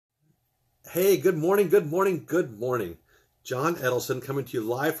Hey, good morning, good morning, good morning. John Edelson coming to you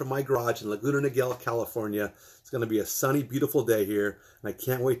live from my garage in Laguna Niguel, California. It's going to be a sunny, beautiful day here, and I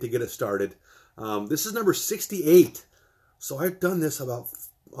can't wait to get it started. This is number 68. So I've done this about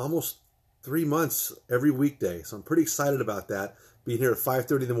almost 3 months every weekday. So I'm pretty excited about that, being here at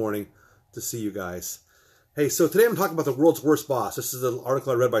 5:30 in the morning to see you guys. Hey, so today I'm talking about the world's worst boss. This is an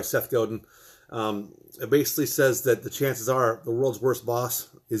article I read by Seth Godin. It basically says that the chances are the world's worst boss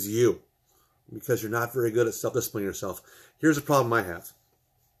is you, because you're not very good at self-disciplining yourself. Here's a problem I have.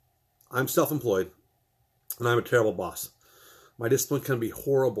 I'm self-employed, and I'm a terrible boss. My discipline can be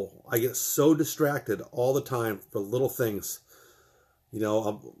horrible. I get so distracted all the time for little things.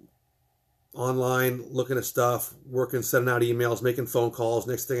 I'm online, looking at stuff, working, sending out emails, making phone calls.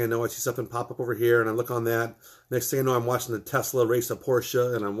 Next thing I know, I see something pop up over here, and I look on that. Next thing I know, I'm watching the Tesla race a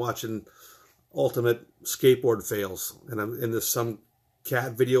Porsche, and I'm watching ultimate skateboard fails, and I'm into some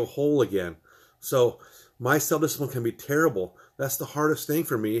cat video hole again. So my self-discipline can be terrible. That's the hardest thing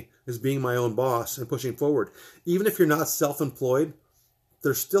for me, is being my own boss and pushing forward. Even if you're not self-employed,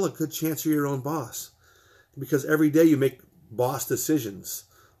 there's still a good chance you're your own boss, because every day you make boss decisions,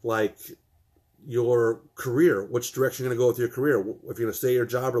 like your career, which direction you're going to go with your career, if you're going to stay at your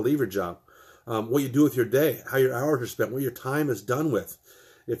job or leave your job, what you do with your day, how your hours are spent, what your time is done with.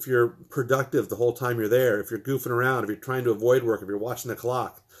 If you're productive the whole time you're there, if you're goofing around, if you're trying to avoid work, if you're watching the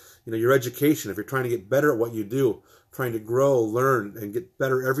clock, your education, if you're trying to get better at what you do, trying to grow, learn, and get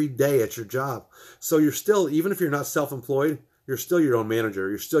better every day at your job. So you're still, even if you're not self-employed, you're still your own manager.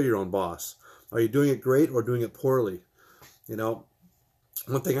 You're still your own boss. Are you doing it great or doing it poorly? One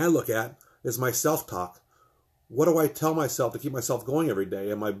thing I look at is my self-talk. What do I tell myself to keep myself going every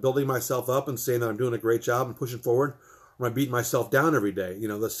day? Am I building myself up and saying that I'm doing a great job and pushing forward? Or am I beating myself down every day?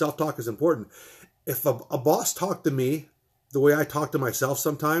 The self-talk is important. If a boss talked to me the way I talk to myself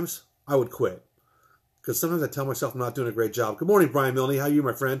sometimes, I would quit. Because sometimes I tell myself I'm not doing a great job. Good morning, Brian Milne. How are you,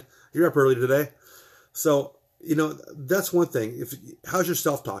 my friend? You're up early today. So, that's one thing. How's your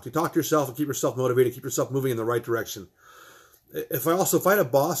self-talk? You talk to yourself and keep yourself motivated, keep yourself moving in the right direction. If I had a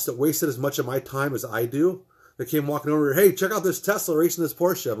boss that wasted as much of my time as I do, that came walking over, hey, check out this Tesla racing this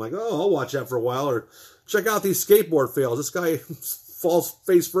Porsche. I'm like, oh, I'll watch that for a while. Or check out these skateboard fails. This guy falls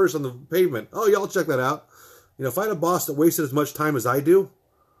face first on the pavement. Oh, yeah, I'll check that out. If I had a boss that wasted as much time as I do,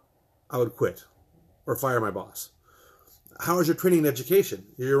 I would quit or fire my boss. How is your training and education?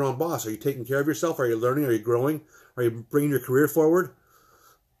 You're your own boss. Are you taking care of yourself? Are you learning? Are you growing? Are you bringing your career forward?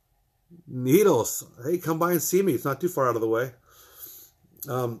 Needles. Hey, come by and see me. It's not too far out of the way.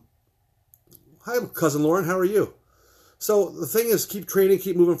 Hi, Cousin Lauren. How are you? So the thing is, keep training,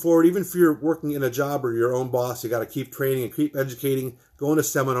 keep moving forward. Even if you're working in a job or your own boss, you got to keep training and keep educating, going to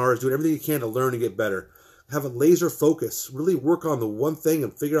seminars, doing everything you can to learn and get better. Have a laser focus. Really work on the one thing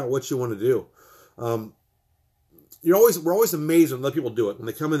and figure out what you want to do. We're always amazed when other people do it. When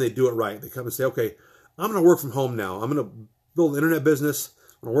they come in, they do it right. They come and say, okay, I'm going to work from home now. I'm going to build an internet business.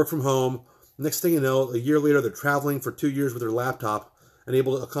 I'm going to work from home. Next thing you know, a year later, they're traveling for 2 years with their laptop and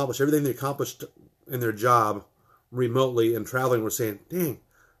able to accomplish everything they accomplished in their job remotely and traveling. We're saying, dang,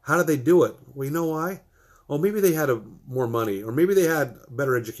 how did they do it? Well, you know why? Well, maybe they had more money, or maybe they had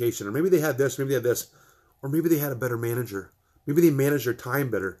better education, or maybe they had this, maybe they had this. Or maybe they had a better manager. Maybe they managed their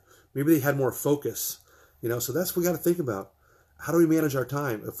time better. Maybe they had more focus. So that's what we got to think about. How do we manage our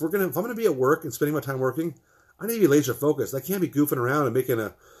time? If I'm going to be at work and spending my time working, I need to be laser focused. I can't be goofing around and making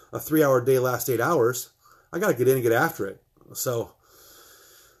a 3-hour day last 8 hours. I got to get in and get after it. So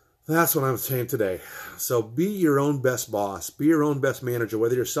that's what I'm saying today. So be your own best boss. Be your own best manager,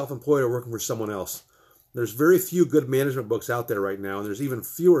 whether you're self-employed or working for someone else. There's very few good management books out there right now, and there's even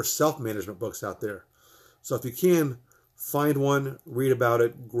fewer self-management books out there. So if you can, find one, read about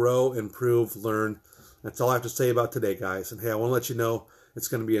it, grow, improve, learn. That's all I have to say about today, guys. And hey, I want to let you know it's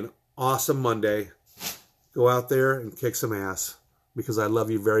going to be an awesome Monday. Go out there and kick some ass, because I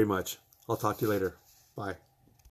love you very much. I'll talk to you later. Bye.